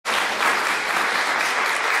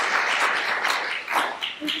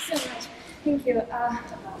Thank you.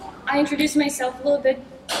 I introduced myself a little bit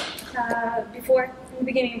before, in the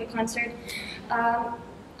beginning of the concert. I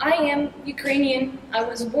am Ukrainian. I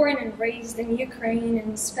was born and raised in Ukraine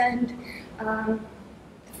and spent the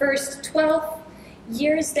first 12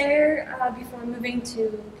 years there before moving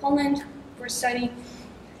to Poland for study.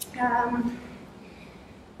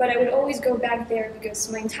 But I would always go back there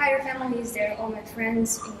because my entire family is there, all my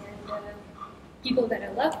friends and people that I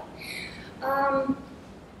love.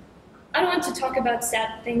 I don't want to talk about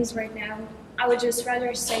sad things right now. I would just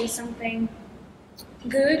rather say something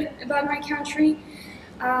good about my country.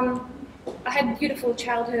 I had a beautiful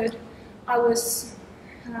childhood. I was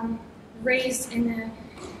raised in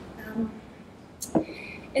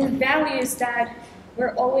values that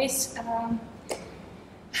were always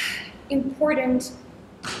important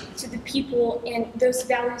to the people, and those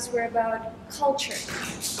values were about culture.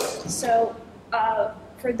 So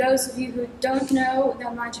for those of you who don't know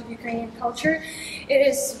that much of Ukrainian culture, it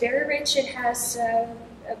is very rich. It has a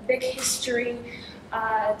big history.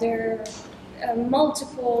 There are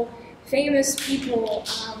multiple famous people,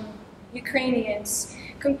 Ukrainians,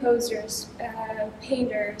 composers,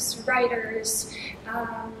 painters, writers,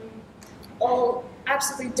 all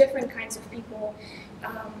absolutely different kinds of people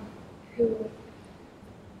who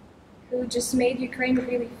just made Ukraine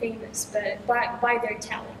really famous, but by their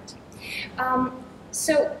talent.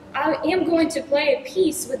 So I am going to play a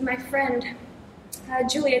piece with my friend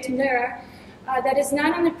Julia Tondera that is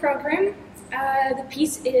not on the program. The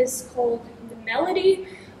piece is called The Melody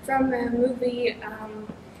from the movie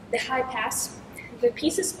The High Pass. The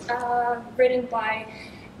piece is written by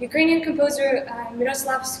Ukrainian composer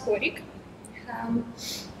Miroslav Skorik.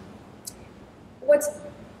 What's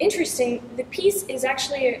interesting, the piece is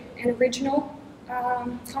actually an original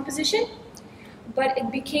composition, but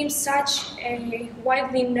it became such a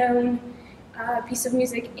widely known piece of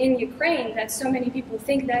music in Ukraine that so many people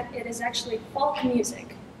think that it is actually folk music,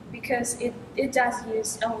 because it does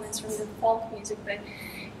use elements from the folk music, but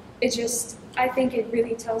it just, I think it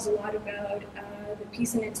really tells a lot about the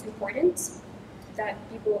piece and its importance, that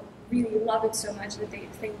people really love it so much that they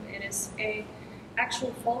think it is a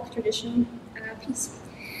actual folk traditional piece.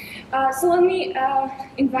 So let me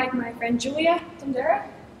invite my friend Julia Tondera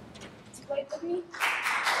to play it with me.